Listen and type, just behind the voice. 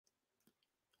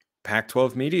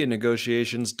Pac-12 media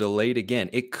negotiations delayed again.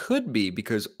 It could be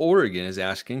because Oregon is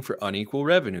asking for unequal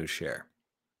revenue share.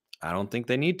 I don't think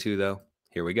they need to, though.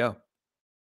 Here we go.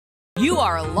 You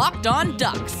are Locked On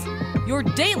Ducks, your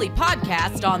daily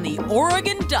podcast on the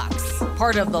Oregon Ducks,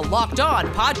 part of the Locked On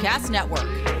Podcast Network,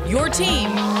 your team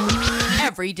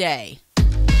every day.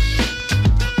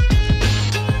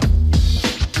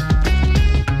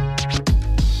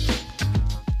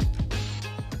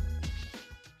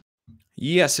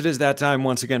 Yes, it is that time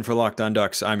once again for Locked On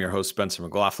Ducks. I'm your host, Spencer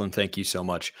McLaughlin. Thank you so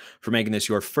much for making this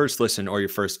your first listen or your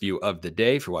first view of the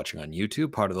day. For watching on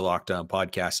YouTube, part of the Locked On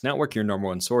Podcast Network, your number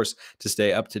one source to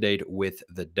stay up to date with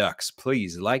the Ducks.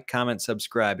 Please like, comment,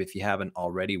 subscribe if you haven't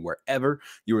already, wherever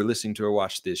you are listening to or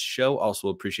watch this show. Also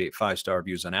appreciate 5-star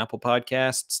reviews on Apple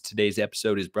Podcasts. Today's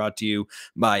episode is brought to you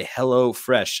by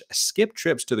HelloFresh. Skip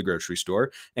trips to the grocery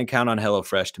store and count on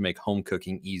HelloFresh to make home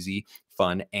cooking easy,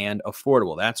 fun, and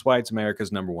affordable. That's why it's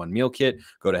America's number one meal kit.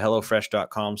 Go to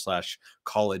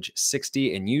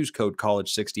HelloFresh.com/college60 and use code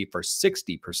college60 for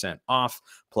 60% off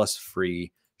plus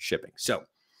free shipping. So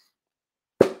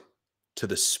to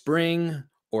the spring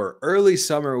or early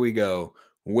summer we go,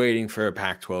 waiting for a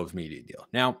Pac-12 media deal.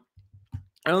 Now,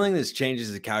 I don't think this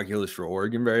changes the calculus for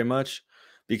Oregon very much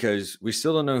because we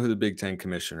still don't know who the Big Ten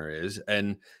commissioner is,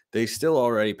 and they still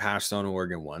already passed on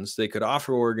Oregon once. They could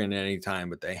offer Oregon at any time,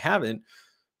 but they haven't.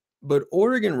 But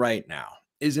Oregon right now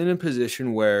is in a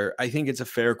position where I think it's a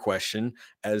fair question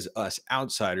as us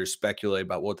outsiders speculate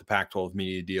about what the Pac-12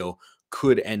 media deal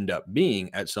could end up being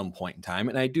at some point in time.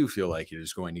 And I do feel like it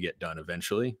is going to get done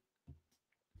eventually.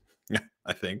 Yeah,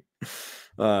 I think.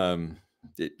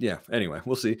 Anyway,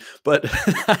 we'll see. But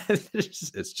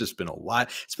it's just been a while.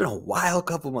 It's been a while, a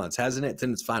couple months, hasn't it? It's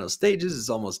in its final stages. It's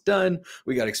almost done.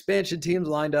 We got expansion teams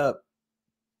lined up.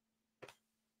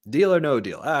 Deal or no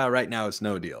deal? Right now it's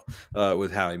no deal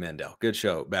with Howie Mandel. Good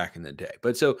show back in the day.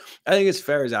 But so I think it's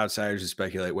fair as outsiders to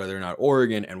speculate whether or not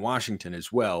Oregon and Washington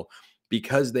as well,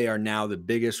 because they are now the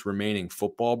biggest remaining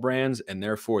football brands and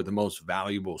therefore the most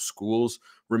valuable schools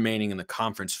remaining in the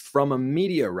conference from a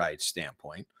media rights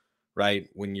standpoint. Right?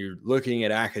 When you're looking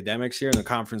at academics here in the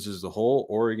conference as a whole,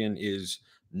 Oregon is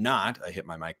not, I hit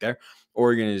my mic there,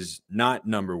 Oregon is not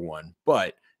number one.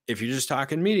 But if you're just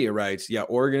talking media rights, yeah,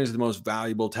 Oregon is the most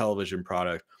valuable television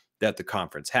product that the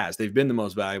conference has. They've been the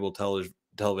most valuable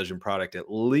television product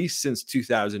at least since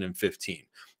 2015.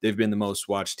 They've been the most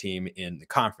watched team in the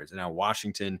conference. And now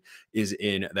Washington is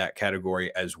in that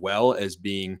category as well as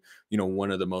being,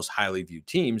 one of the most highly viewed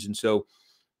teams. And so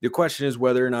the question is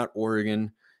whether or not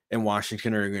Oregon and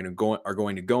Washington are going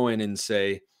to go in and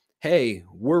say, hey,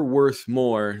 we're worth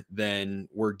more than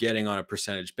we're getting on a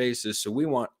percentage basis, so we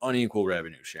want unequal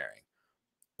revenue sharing.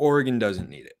 Oregon doesn't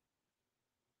need it.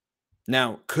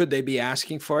 Now, could they be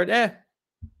asking for it?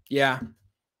 Yeah,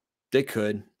 they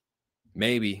could.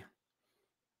 Maybe.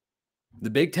 The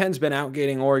Big Ten's been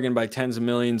outgating Oregon by tens of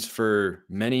millions for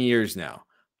many years now.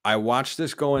 I watched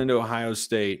this go into Ohio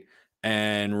State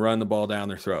and run the ball down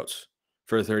their throats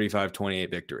for a 35-28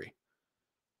 victory.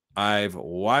 I've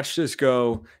watched this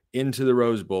go into the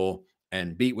Rose Bowl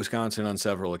and beat Wisconsin on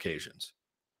several occasions.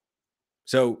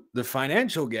 So the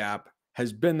financial gap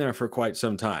has been there for quite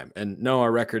some time. And no,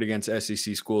 our record against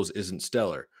SEC schools isn't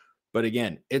stellar. But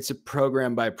again, it's a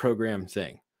program by program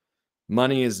thing.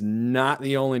 Money is not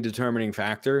the only determining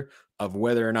factor of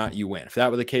whether or not you win. If that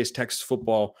were the case, Texas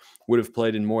football would have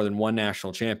played in more than one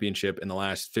national championship in the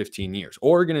last 15 years.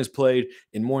 Oregon has played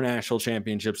in more national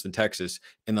championships than Texas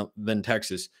in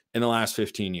the last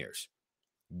 15 years.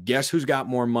 Guess who's got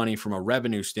more money from a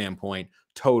revenue standpoint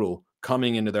total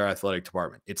coming into their athletic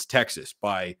department? It's Texas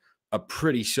by a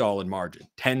pretty solid margin,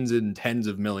 tens and tens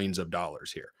of millions of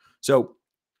dollars here. So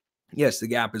yes, the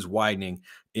gap is widening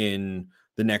in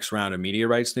the next round of media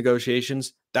rights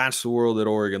negotiations. That's the world that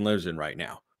Oregon lives in right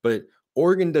now. But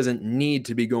Oregon doesn't need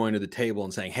to be going to the table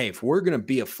and saying, hey, if we're going to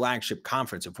be a flagship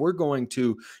conference, if we're going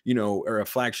to, or a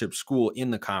flagship school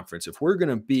in the conference, if we're going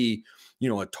to be,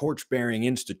 a torch-bearing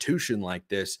institution like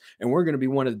this, and we're going to be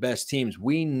one of the best teams,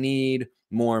 we need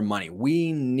more money.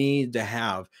 We need to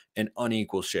have an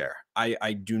unequal share.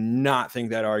 I do not think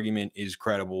that argument is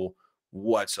credible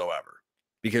whatsoever,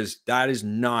 because that is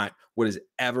not what has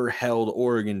ever held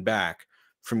Oregon back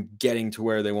from getting to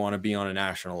where they want to be on a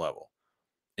national level.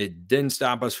 It didn't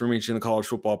stop us from reaching the college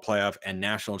football playoff and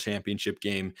national championship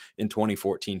game in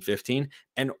 2014-15.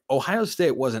 And Ohio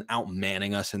State wasn't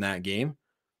outmanning us in that game.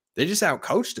 They just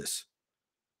outcoached us.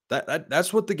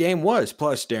 That's what the game was.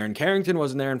 Plus, Darren Carrington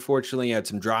wasn't there. Unfortunately, he had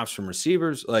some drops from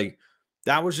receivers.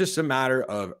 That was just a matter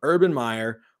of Urban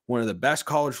Meyer, one of the best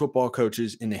college football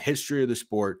coaches in the history of the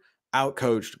sport,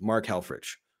 outcoached Mark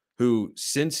Helfrich, who,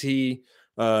 since he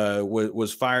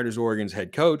was fired as Oregon's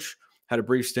head coach, had a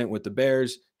brief stint with the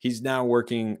Bears. He's now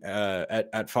working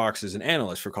at Fox as an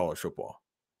analyst for college football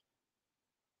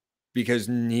because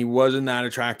he wasn't that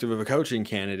attractive of a coaching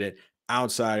candidate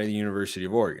outside of the University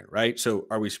of Oregon, right? So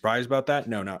are we surprised about that?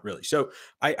 No, not really. So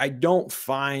I don't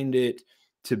find it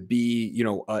to be,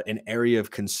 an area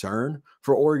of concern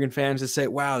for Oregon fans to say,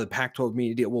 wow, the Pac-12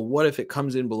 media deal. Well, what if it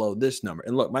comes in below this number?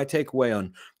 And look, my takeaway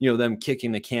on, them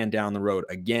kicking the can down the road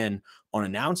again on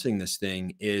announcing this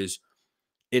thing is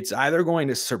it's either going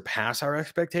to surpass our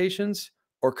expectations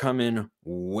or come in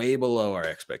way below our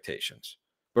expectations.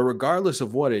 But regardless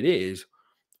of what it is,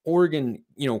 Oregon,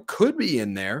 could be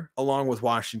in there along with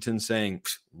Washington saying,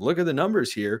 look at the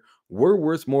numbers here. We're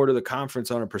worth more to the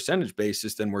conference on a percentage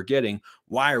basis than we're getting.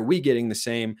 Why are we getting the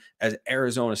same as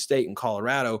Arizona State and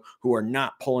Colorado, who are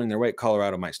not pulling their weight?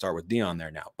 Colorado might start with Dion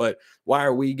there now, but why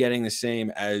are we getting the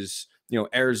same as,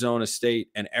 Arizona State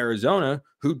and Arizona,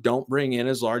 who don't bring in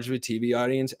as large of a TV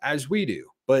audience as we do?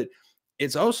 But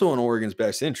it's also in Oregon's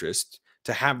best interest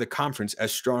to have the conference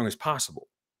as strong as possible,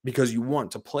 because you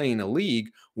want to play in a league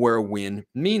where a win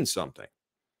means something.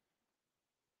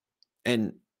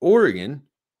 And Oregon,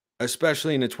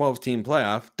 especially in a 12-team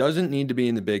playoff, doesn't need to be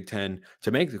in the Big Ten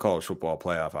to make the college football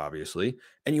playoff, obviously.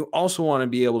 And you also want to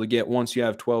be able to get, once you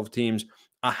have 12 teams,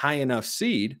 a high enough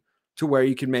seed to where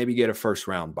you can maybe get a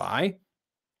first-round bye,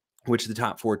 which the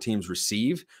top 4 teams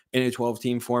receive in a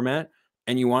 12-team format.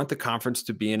 And you want the conference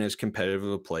to be in as competitive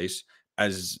of a place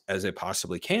as it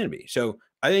possibly can be. So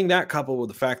I think that, coupled with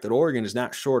the fact that Oregon is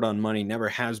not short on money, never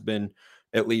has been,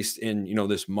 at least in,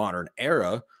 this modern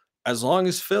era, as long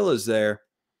as Phil is there,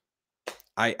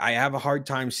 I have a hard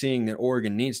time seeing that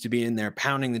Oregon needs to be in there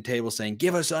pounding the table saying,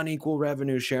 give us unequal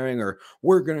revenue sharing, or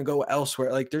we're going to go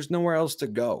elsewhere. Like, there's nowhere else to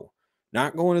go.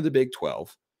 Not going to the Big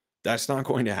 12. That's not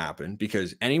going to happen,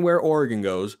 because anywhere Oregon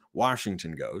goes,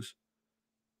 Washington goes.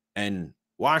 And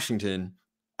Washington,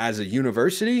 as a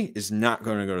university, is not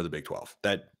going to go to the Big 12.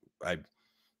 That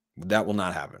will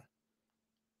not happen.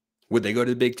 Would they go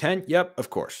to the Big 10? Yep, of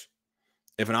course.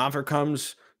 If an offer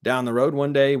comes down the road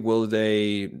one day, will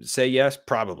they say yes?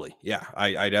 Probably. Yeah,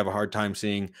 I'd have a hard time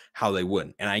seeing how they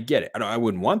wouldn't. And I get it. I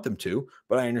wouldn't want them to,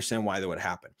 but I understand why that would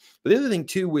happen. But the other thing,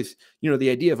 too, with,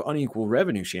 the idea of unequal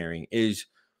revenue sharing is,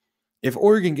 if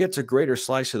Oregon gets a greater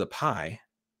slice of the pie,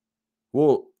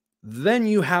 well, then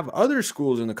you have other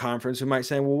schools in the conference who might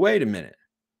say, well, wait a minute.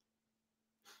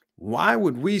 Why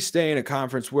would we stay in a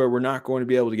conference where we're not going to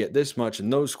be able to get this much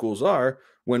and those schools are,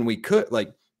 when we could,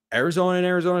 like Arizona and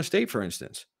Arizona State, for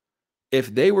instance?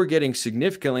 If they were getting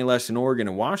significantly less than Oregon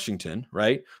and Washington,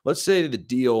 right? Let's say the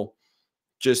deal,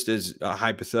 just as a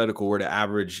hypothetical, were to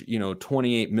average,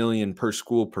 28 million per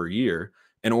school per year,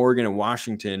 and Oregon and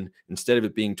Washington, instead of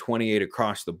it being 28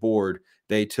 across the board,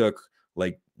 they took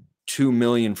like 2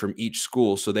 million from each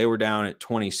school. So they were down at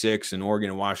 26, and Oregon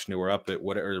and Washington were up at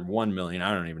whatever, 1 million.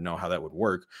 I don't even know how that would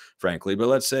work, frankly. But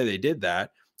let's say they did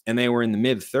that and they were in the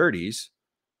mid 30s.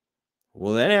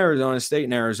 Well, then Arizona State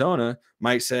and Arizona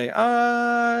might say,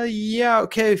 yeah,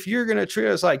 okay, if you're going to treat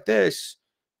us like this,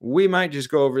 we might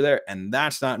just go over there. And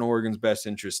that's not in Oregon's best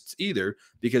interests either,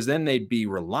 because then they'd be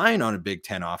relying on a Big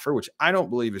Ten offer, which I don't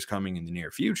believe is coming in the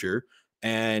near future.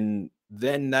 And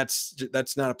then that's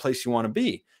not a place you want to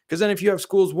be. Because then if you have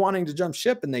schools wanting to jump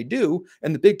ship, and they do,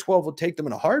 and the Big 12 will take them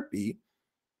in a heartbeat,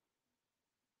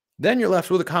 then you're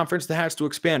left with a conference that has to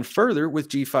expand further with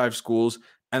G5 schools,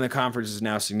 and the conference is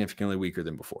now significantly weaker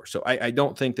than before. So I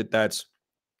don't think that that's,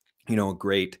 a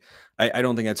great, I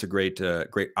don't think that's a great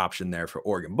option there for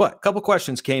Oregon. But a couple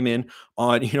questions came in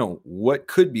on, what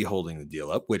could be holding the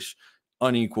deal up, which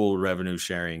unequal revenue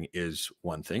sharing is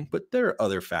one thing, but there are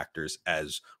other factors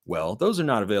as well. Those are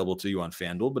not available to you on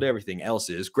FanDuel, but everything else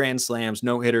is. Grand slams,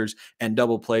 no-hitters, and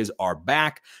double plays are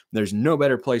back. There's no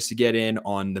better place to get in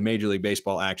on the Major League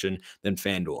Baseball action than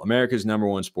FanDuel, America's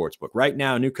 #1 sportsbook. Right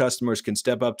now, new customers can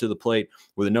step up to the plate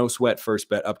with a no-sweat first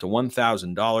bet up to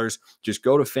 $1,000. Just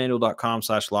go to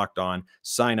FanDuel.com/lockedon,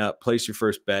 sign up, place your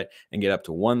first bet, and get up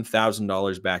to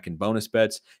 $1,000 back in bonus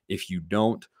bets if you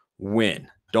don't win.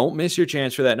 Don't miss your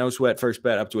chance for that no sweat first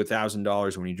bet up to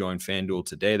 $1,000 when you join FanDuel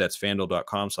today. That's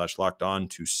FanDuel.com/lockedon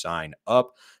to sign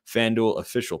up. FanDuel,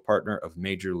 official partner of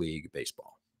Major League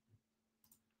Baseball.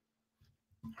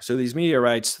 So these media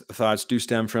rights thoughts do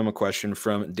stem from a question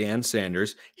from Dan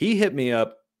Sanders. He hit me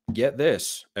up. Get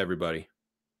this, everybody.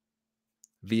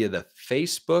 via the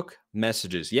Facebook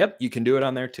messages. Yep, you can do it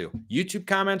on there too. YouTube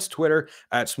comments, Twitter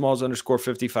at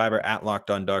Smalls_55 or at Locked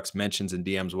On Ducks, mentions and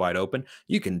DMs wide open.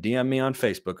 You can DM me on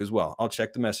Facebook as well. I'll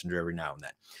check the messenger every now and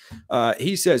then.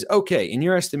 He says, okay, in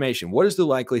your estimation, what is the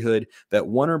likelihood that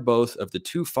one or both of the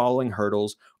two following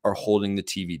hurdles are holding the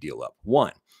TV deal up?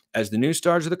 One, as the new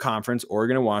stars of the conference,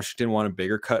 Oregon and Washington want a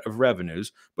bigger cut of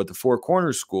revenues, but the Four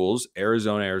Corners schools,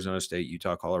 Arizona, Arizona State,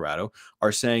 Utah, Colorado,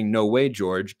 are saying, no way,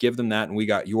 George, give them that and we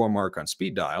got your mark on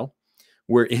speed dial.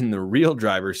 We're in the real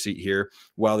driver's seat here,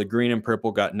 while the green and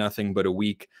purple got nothing but a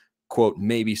week, quote,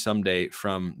 maybe someday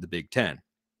from the Big Ten.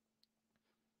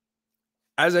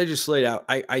 As I just laid out,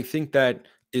 I think that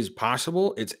is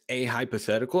possible. It's a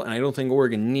hypothetical, and I don't think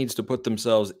Oregon needs to put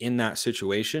themselves in that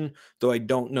situation, though I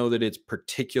don't know that it's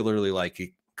particularly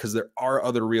likely because there are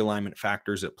other realignment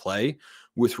factors at play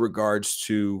with regards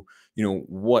to,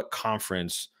 what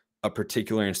conference a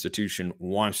particular institution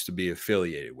wants to be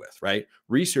affiliated with, right?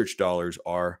 Research dollars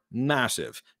are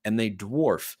massive and they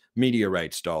dwarf media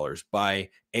rights dollars by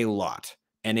a lot,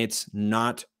 and it's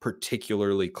not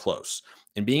particularly close.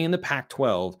 And being in the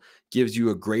Pac-12 gives you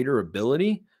a greater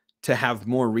ability to have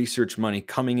more research money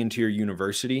coming into your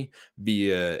university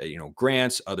via,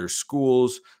 grants, other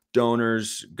schools,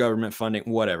 donors, government funding,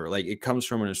 whatever. Like, it comes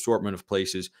from an assortment of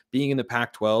places. Being in the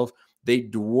Pac-12, they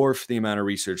dwarf the amount of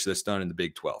research that's done in the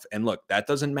Big 12. And look, that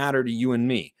doesn't matter to you and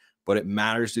me, but it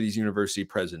matters to these university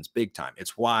presidents big time.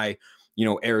 It's why,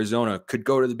 Arizona could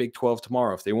go to the Big 12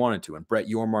 tomorrow if they wanted to, and Brett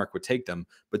Yormark would take them,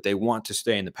 but they want to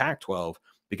stay in the Pac-12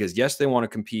 because, yes, they want to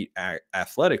compete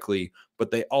athletically,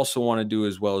 but they also want to do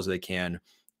as well as they can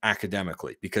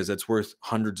academically because that's worth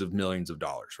hundreds of millions of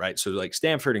dollars, right? So like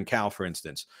Stanford and Cal, for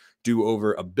instance, do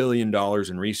over $1 billion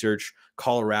in research.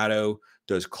 Colorado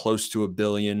does close to $1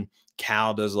 billion.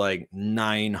 Cal does like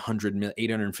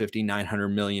 850,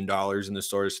 $900 million in this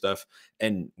sort of stuff.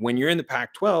 And when you're in the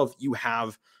Pac-12, you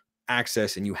have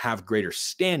access and you have greater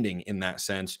standing in that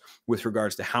sense with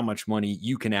regards to how much money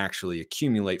you can actually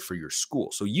accumulate for your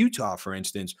school. So Utah, for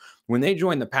instance, when they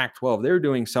joined the Pac-12, they were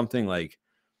doing something like,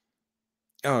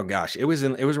 oh gosh, it was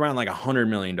around like $100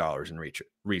 million in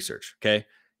research. Okay.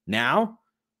 Now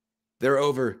they're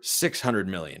over 600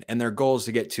 million and their goal is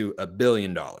to get to $1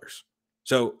 billion.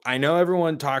 So I know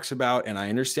everyone talks about, and I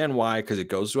understand why, because it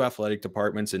goes to athletic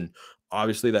departments and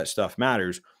obviously that stuff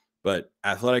matters, but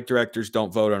athletic directors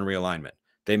don't vote on realignment.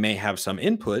 They may have some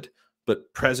input,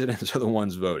 but presidents are the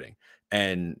ones voting.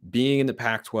 And being in the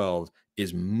Pac-12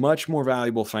 is much more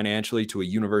valuable financially to a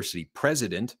university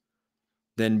president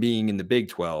than being in the Big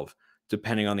 12,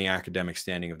 depending on the academic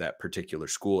standing of that particular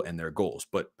school and their goals.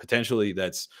 But potentially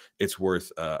it's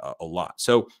worth a lot.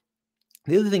 So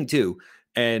the other thing too,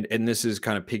 and this is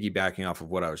kind of piggybacking off of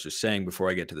what I was just saying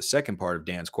before I get to the second part of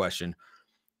Dan's question,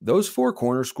 those Four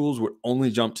Corner schools would only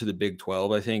jump to the Big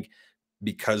 12, I think,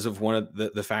 because of one of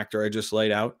the factor I just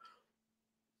laid out.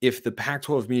 If the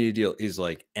Pac-12 media deal is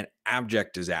like an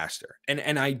abject disaster,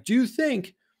 and I do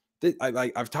think that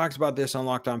I've talked about this on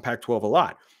Locked On Pac-12 a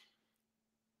lot.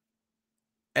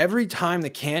 Every time the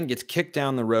can gets kicked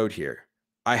down the road here,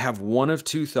 I have one of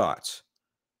two thoughts.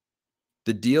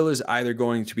 The deal is either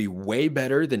going to be way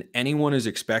better than anyone is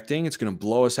expecting, it's going to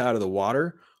blow us out of the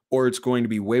water, or it's going to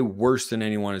be way worse than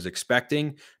anyone is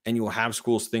expecting, and you will have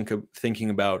schools thinking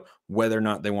about whether or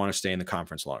not they want to stay in the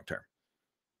conference long term.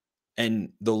 And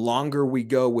the longer we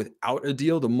go without a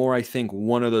deal, the more I think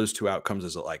one of those two outcomes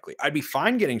is likely. I'd be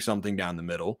fine getting something down the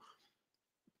middle,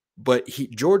 but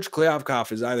George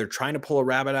Kliavkoff is either trying to pull a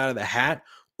rabbit out of the hat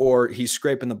or he's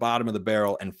scraping the bottom of the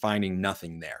barrel and finding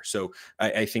nothing there. So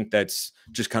I think that's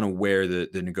just kind of where the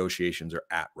negotiations are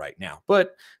at right now.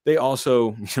 But they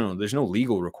also, there's no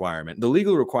legal requirement. The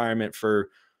legal requirement for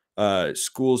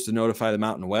schools to notify the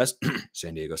Mountain West,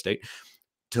 San Diego State,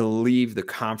 to leave the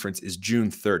conference is June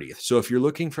 30th. So if you're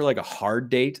looking for like a hard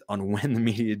date on when the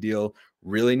media deal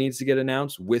really needs to get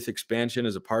announced with expansion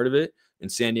as a part of it,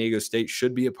 and San Diego State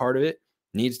should be a part of it,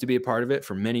 needs to be a part of it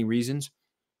for many reasons,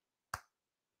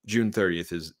 June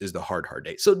 30th is the hard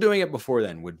date. So doing it before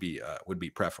then would be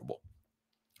preferable.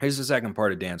 Here's the second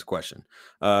part of Dan's question.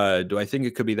 Do I think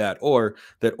it could be that, or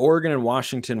that Oregon and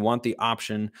Washington want the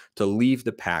option to leave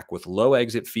the pack with low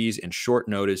exit fees and short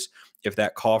notice if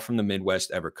that call from the Midwest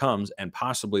ever comes, and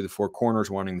possibly the Four Corners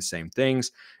wanting the same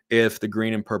things if the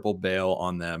green and purple bail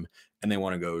on them and they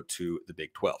want to go to the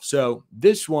Big 12. So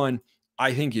this one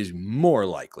I think is more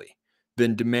likely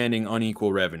than demanding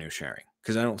unequal revenue sharing,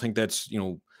 because I don't think that's,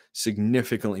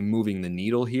 significantly moving the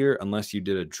needle here unless you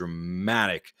did a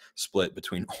dramatic split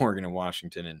between Oregon and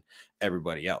Washington and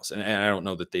everybody else. And I don't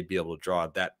know that they'd be able to draw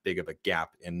that big of a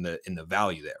gap in the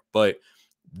value there. But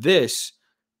this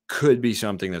could be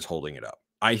something that's holding it up.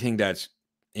 I think that's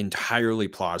entirely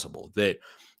plausible that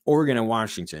Oregon and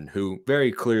Washington, who very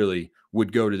clearly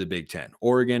would go to the Big Ten,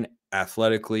 Oregon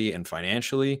athletically and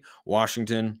financially,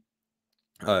 Washington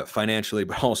financially,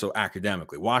 but also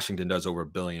academically. Washington does over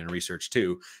 $1 billion in research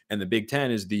too, and the Big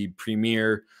Ten is the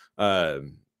premier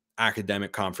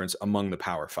academic conference among the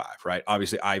Power Five. Right?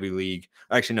 Obviously, Ivy League.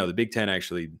 Actually, no, the Big Ten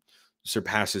actually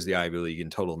surpasses the Ivy League in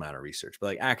total amount of research. But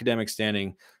like academic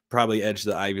standing, probably edge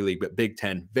the Ivy League. But Big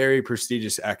Ten, very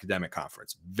prestigious academic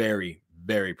conference. Very,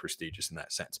 very prestigious in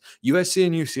that sense. USC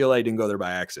and UCLA didn't go there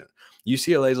by accident.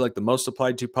 UCLA is like the most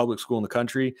applied to public school in the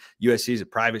country. USC is a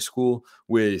private school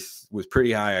with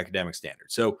pretty high academic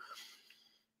standards. So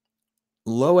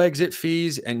low exit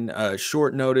fees and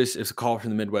short notice if a call from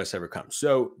the Midwest ever comes.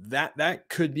 So that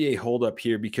could be a holdup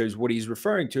here, because what he's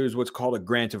referring to is what's called a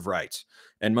grant of rights.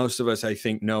 And most of us, I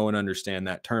think, know and understand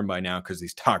that term by now because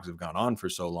these talks have gone on for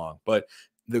so long. But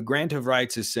the grant of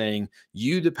rights is saying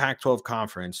you, the Pac-12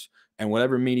 conference, and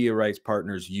whatever media rights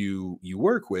partners you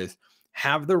work with,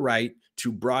 have the right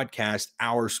to broadcast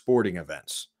our sporting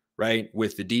events, right?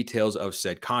 With the details of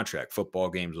said contract. Football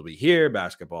games will be here,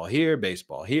 basketball here,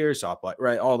 baseball here, softball,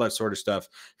 right? All that sort of stuff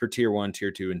for tier 1,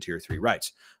 tier 2, and tier 3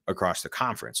 rights across the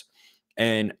conference.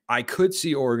 And I could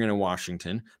see Oregon and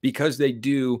Washington, because they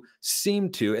do seem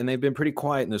to, and they've been pretty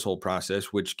quiet in this whole process,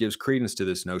 which gives credence to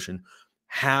this notion,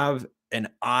 have an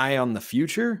eye on the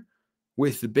future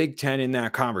with the Big Ten in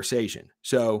that conversation.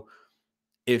 So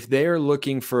if they're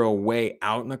looking for a way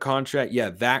out in the contract, yeah,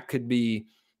 that could be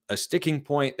a sticking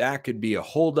point. That could be a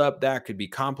holdup. That could be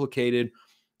complicated.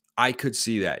 I could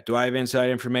see that. Do I have inside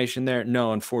information there?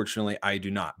 No, unfortunately, I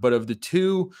do not. But of the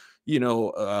two,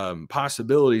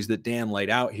 possibilities that Dan laid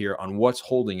out here on what's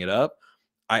holding it up,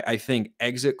 I think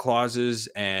exit clauses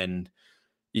and,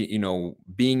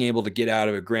 being able to get out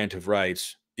of a grant of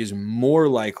rights is more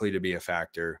likely to be a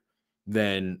factor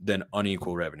than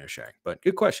unequal revenue sharing. But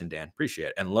good question, Dan. Appreciate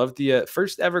it. And love the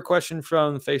first ever question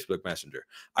from Facebook Messenger.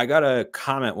 I got a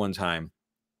comment one time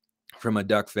from a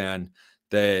Duck fan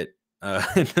that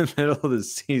in the middle of the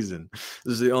season,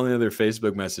 this is the only other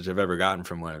Facebook message I've ever gotten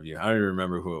from one of you. I don't even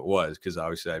remember who it was, because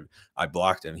obviously I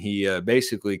blocked him. He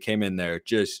basically came in there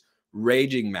just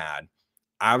raging mad,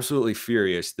 absolutely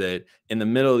furious that in the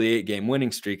middle of the 8-game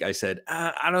winning streak, I said,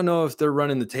 I don't know if they're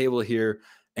running the table here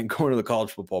and going to the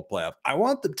college football playoff. I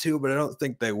want them to, but I don't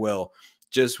think they will.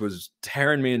 Just was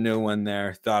tearing me a new one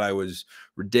there. Thought I was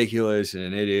ridiculous and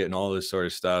an idiot and all this sort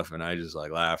of stuff. And I just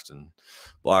laughed and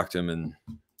blocked him. And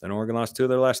then Oregon lost 2 of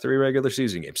their last 3 regular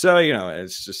season games. So,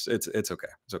 it's okay.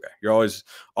 It's okay. You're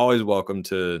always welcome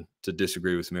to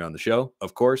disagree with me on the show.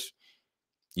 Of course,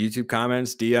 YouTube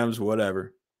comments, DMs,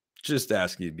 whatever. Just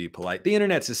asking you to be polite. The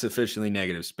internet's a sufficiently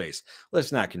negative space.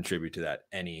 Let's not contribute to that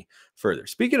any further.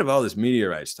 Speaking of all this media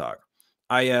rights talk,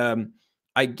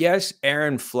 I guess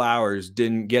Aaron Flowers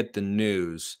didn't get the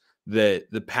news that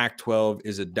the Pac-12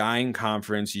 is a dying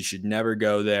conference. You should never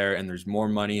go there, and there's more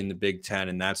money in the Big Ten,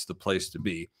 and that's the place to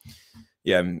be.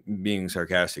 Yeah, I'm being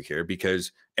sarcastic here,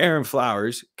 because Aaron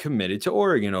Flowers committed to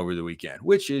Oregon over the weekend,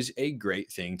 which is a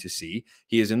great thing to see.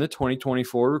 He is in the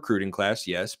 2024 recruiting class,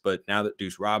 yes, but now that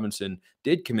Deuce Robinson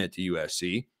did commit to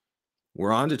USC,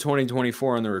 we're on to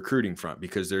 2024 on the recruiting front,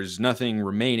 because there's nothing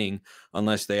remaining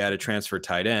unless they add a transfer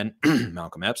tight end,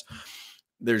 Malcolm Epps.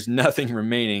 There's nothing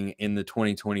remaining in the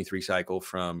 2023 cycle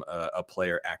from a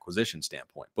player acquisition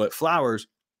standpoint. But Flowers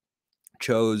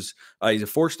chose, he's a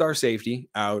 4-star safety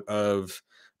out of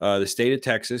the state of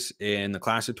Texas in the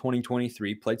class of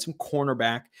 2023, played some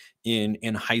cornerback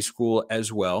in high school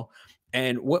as well.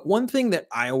 And one thing that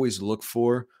I always look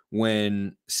for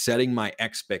when setting my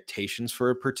expectations for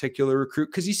a particular recruit,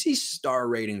 because you see star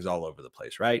ratings all over the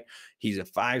place, right? He's a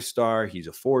 5-star, he's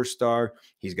a 4-star,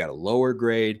 he's got a lower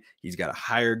grade, he's got a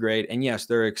higher grade. And yes,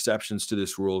 there are exceptions to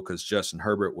this rule, because Justin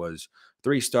Herbert was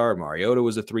 3-star, Mariota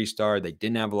was a 3-star. They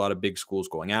didn't have a lot of big schools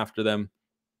going after them.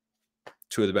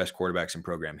 2 of the best quarterbacks in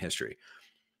program history.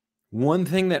 One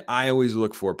thing that I always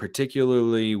look for,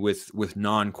 particularly with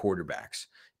non-quarterbacks,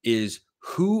 is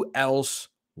who else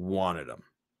wanted them.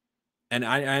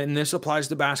 And this applies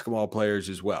to basketball players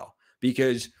as well,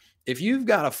 because if you've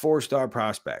got a 4-star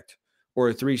prospect or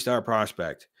a 3-star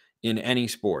prospect in any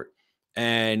sport,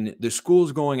 and the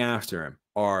schools going after him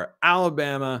are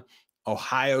Alabama,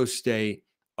 Ohio State,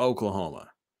 Oklahoma,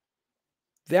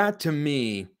 that to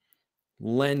me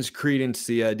lends credence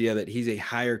to the idea that he's a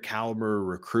higher caliber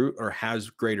recruit or has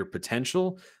greater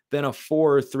potential than a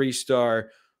 4 or 3-star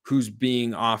who's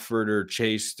being offered or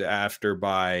chased after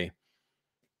by,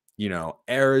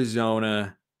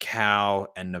 Arizona,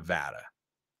 Cal, and Nevada.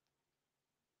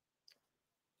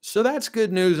 So that's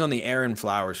good news on the Aaron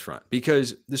Flowers front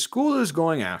because the school that was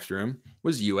going after him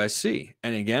was USC.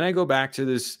 And again, I go back to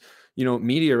this,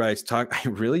 media rights talk. I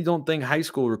really don't think high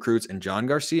school recruits, and John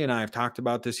Garcia and I have talked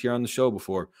about this here on the show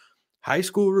before, high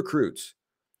school recruits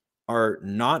are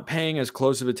not paying as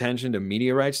close of attention to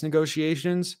media rights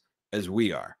negotiations as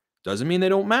we are. Doesn't mean they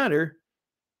don't matter,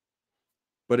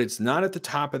 but it's not at the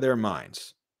top of their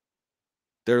minds.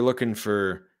 They're looking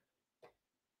for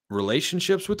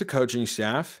relationships with the coaching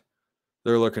staff.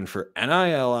 They're looking for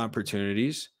NIL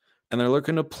opportunities, and they're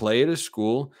looking to play at a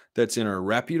school that's in a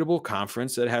reputable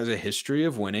conference that has a history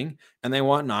of winning, and they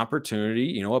want an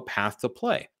opportunity, a path to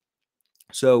play.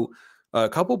 So, a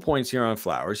couple points here on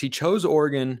Flowers. He chose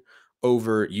Oregon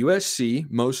over USC,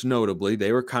 most notably.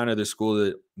 They were kind of the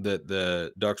school that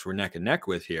the Ducks were neck and neck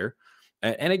with here.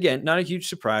 And again, not a huge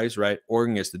surprise, right?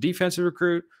 Oregon gets the defensive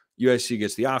recruit, USC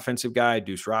gets the offensive guy.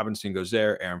 Deuce Robinson goes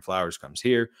there. Aaron Flowers comes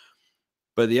here.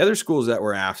 But the other schools that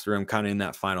were after him kind of in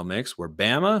that final mix were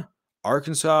Bama,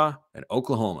 Arkansas, and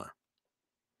Oklahoma.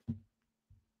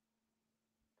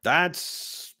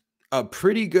 That's a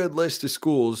pretty good list of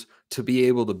schools to be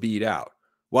able to beat out.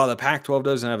 While the Pac-12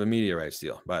 doesn't have a media rights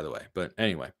deal, by the way. But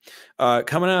anyway,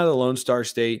 coming out of the Lone Star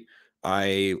State,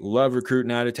 I love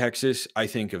recruiting out of Texas. I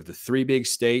think of the three big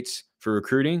states for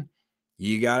recruiting,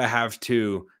 you got to have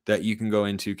two that you can go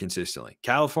into consistently.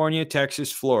 California,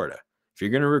 Texas, Florida. If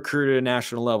you're going to recruit at a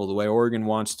national level, the way Oregon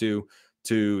wants to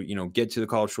get to the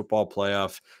college football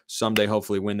playoff, someday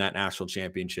hopefully win that national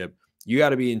championship, you got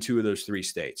to be in two of those three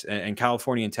states. And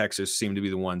California and Texas seem to be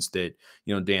the ones that,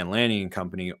 Dan Lanning and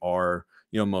company are,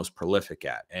 most prolific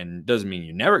at. And doesn't mean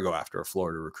you never go after a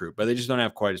Florida recruit, but they just don't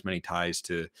have quite as many ties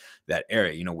to that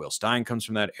area. Will Stein comes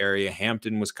from that area.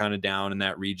 Hampton was kind of down in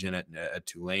that region at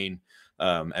Tulane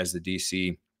as the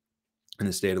DC in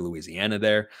the state of Louisiana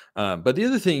there. But the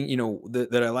other thing,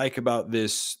 that I like about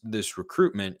this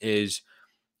recruitment is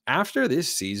after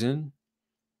this season,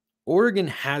 Oregon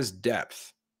has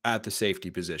depth at the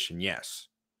safety position, yes,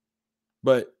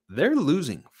 but they're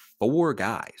losing 4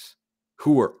 guys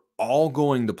who are all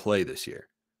going to play this year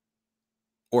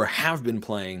or have been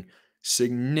playing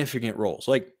significant roles.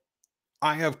 Like,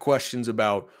 I have questions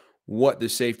about what the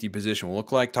safety position will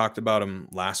look like. Talked about him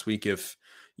last week. If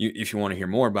you want to hear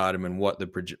more about him and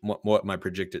what my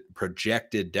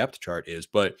projected depth chart is,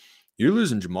 but you're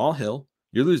losing Jamal Hill,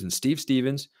 you're losing Steve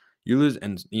Stevens, you lose,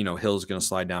 and Hill's going to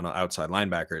slide down to outside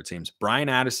linebacker, it seems. Brian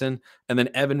Addison, and then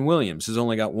Evan Williams has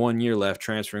only got 1 year left,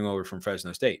 transferring over from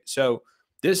Fresno State. So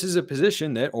this is a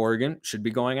position that Oregon should be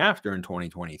going after in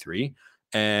 2023.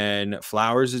 And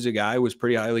Flowers is a guy who was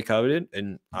pretty highly coveted,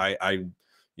 and I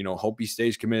hope he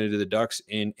stays committed to the Ducks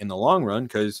in the long run,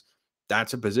 because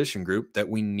that's a position group that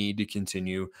we need to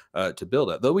continue to build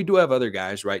up. Though we do have other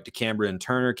guys, right? DeCambra and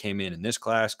Turner came in this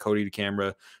class. Cody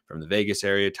DeCambra from the Vegas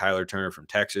area, Tyler Turner from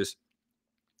Texas,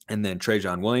 and then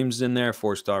Trajan Williams in there,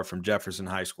 4-star from Jefferson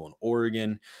High School in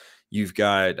Oregon. You've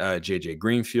got JJ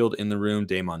Greenfield in the room,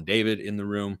 Damon David in the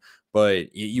room,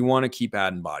 but you want to keep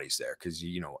adding bodies there because,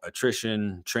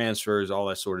 attrition, transfers, all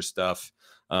that sort of stuff.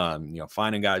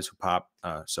 Finding guys who pop.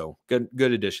 So good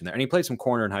addition there. And he played some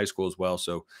corner in high school as well.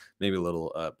 So maybe a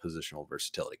little positional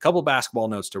versatility. Couple basketball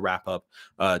notes to wrap up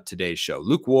today's show.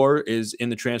 Lok Wur is in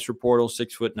the transfer portal,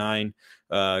 6'9",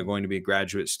 going to be a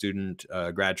graduate student,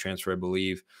 grad transfer, I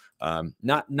believe.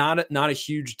 Not a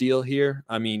huge deal here.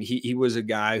 I mean, he was a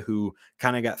guy who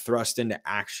kind of got thrust into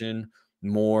action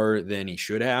more than he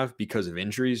should have because of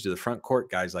injuries to the front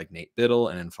court. Guys like Nate Biddle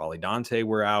and N'Faly Dante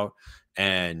were out,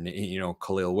 and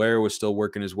Khalil Ware was still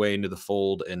working his way into the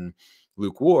fold, and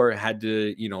Lok Wur had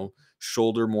to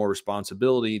shoulder more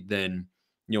responsibility than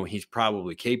he's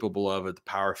probably capable of at the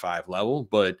Power 5 level.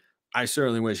 But I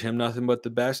certainly wish him nothing but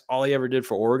the best. All he ever did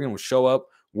for Oregon was show up,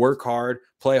 work hard,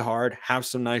 play hard, have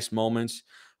some nice moments.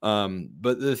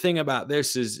 But the thing about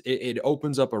this is it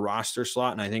opens up a roster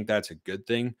slot, and I think that's a good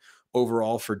thing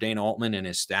overall for Dana Altman and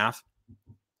his staff.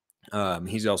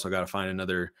 He's also got to find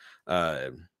another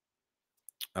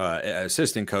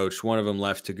assistant coach. One of them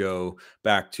left to go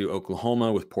back to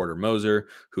Oklahoma with Porter Moser,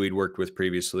 who he'd worked with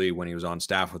previously when he was on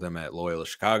staff with him at Loyola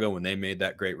Chicago when they made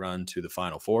that great run to the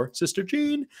Final Four. Sister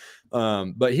Jean.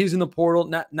 But he's in the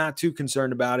portal, not too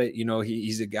concerned about it.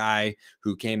 He's a guy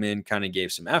who came in, kind of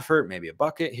gave some effort, maybe a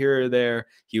bucket here or there.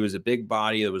 He was a big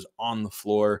body that was on the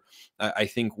floor. I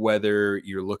think whether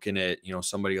you're looking at,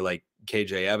 somebody like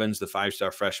KJ Evans, the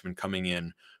 5-star freshman coming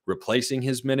in, replacing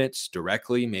his minutes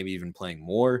directly, maybe even playing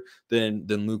more than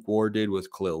Lok Wur did with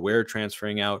Khalil Ware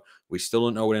transferring out. We still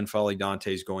don't know what N'Faly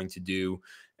Dante is going to do,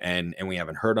 and we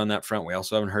haven't heard on that front. We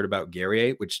also haven't heard about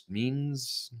Guerrier, which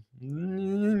means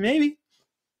maybe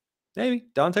Maybe.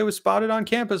 Dante was spotted on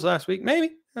campus last week.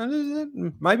 Maybe.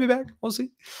 Might be back. We'll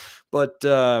see. But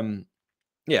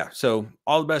yeah, so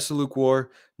all the best to Lok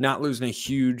Wur. Not losing a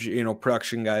huge,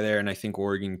 production guy there, and I think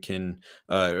Oregon can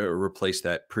replace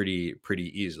that pretty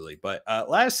easily. But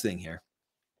last thing here,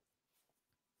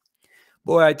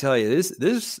 boy, I tell you,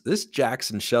 this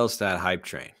Jackson Shelstad hype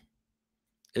train,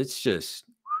 it's just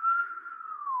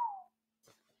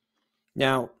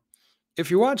now. If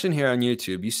you're watching here on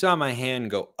YouTube, you saw my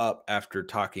hand go up after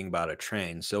talking about a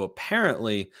train. So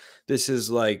apparently, this is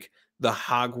like the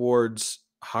Hogwarts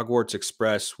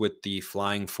Express with the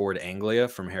flying Ford Anglia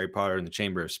from Harry Potter and the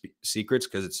Chamber of Secrets,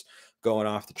 because it's going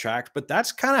off the tracks. But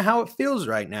that's kind of how it feels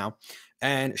right now.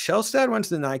 And Shelstad went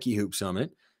to the Nike Hoop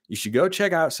Summit. You should go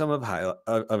check out some of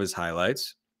his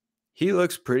highlights. He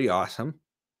looks pretty awesome.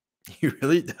 He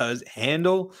really does.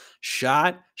 Handle,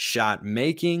 shot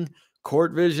making,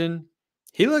 court vision.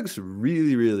 He looks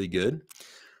really, really good.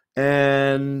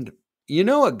 And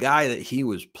a guy that he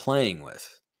was playing with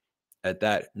at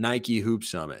that Nike Hoop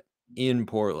Summit in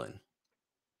Portland,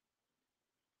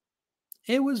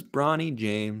 it was Bronny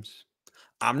James.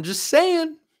 I'm just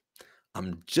saying.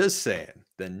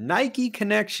 The Nike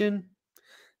connection,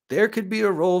 there could be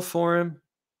a role for him.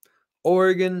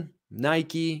 Oregon,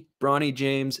 Nike, Bronny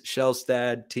James,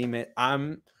 Shelstad, teammate.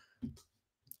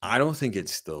 I don't think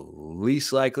it's the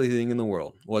least likely thing in the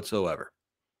world whatsoever.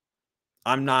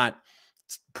 I'm not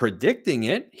predicting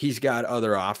it. He's got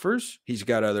other offers. He's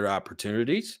got other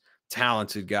opportunities.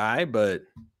 Talented guy, but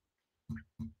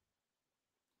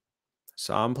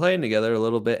saw him playing together a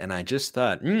little bit, and I just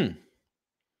thought,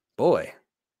 boy,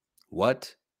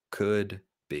 what could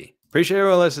be? Appreciate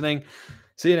everyone listening.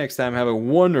 See you next time. Have a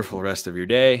wonderful rest of your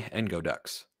day, and go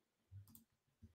Ducks.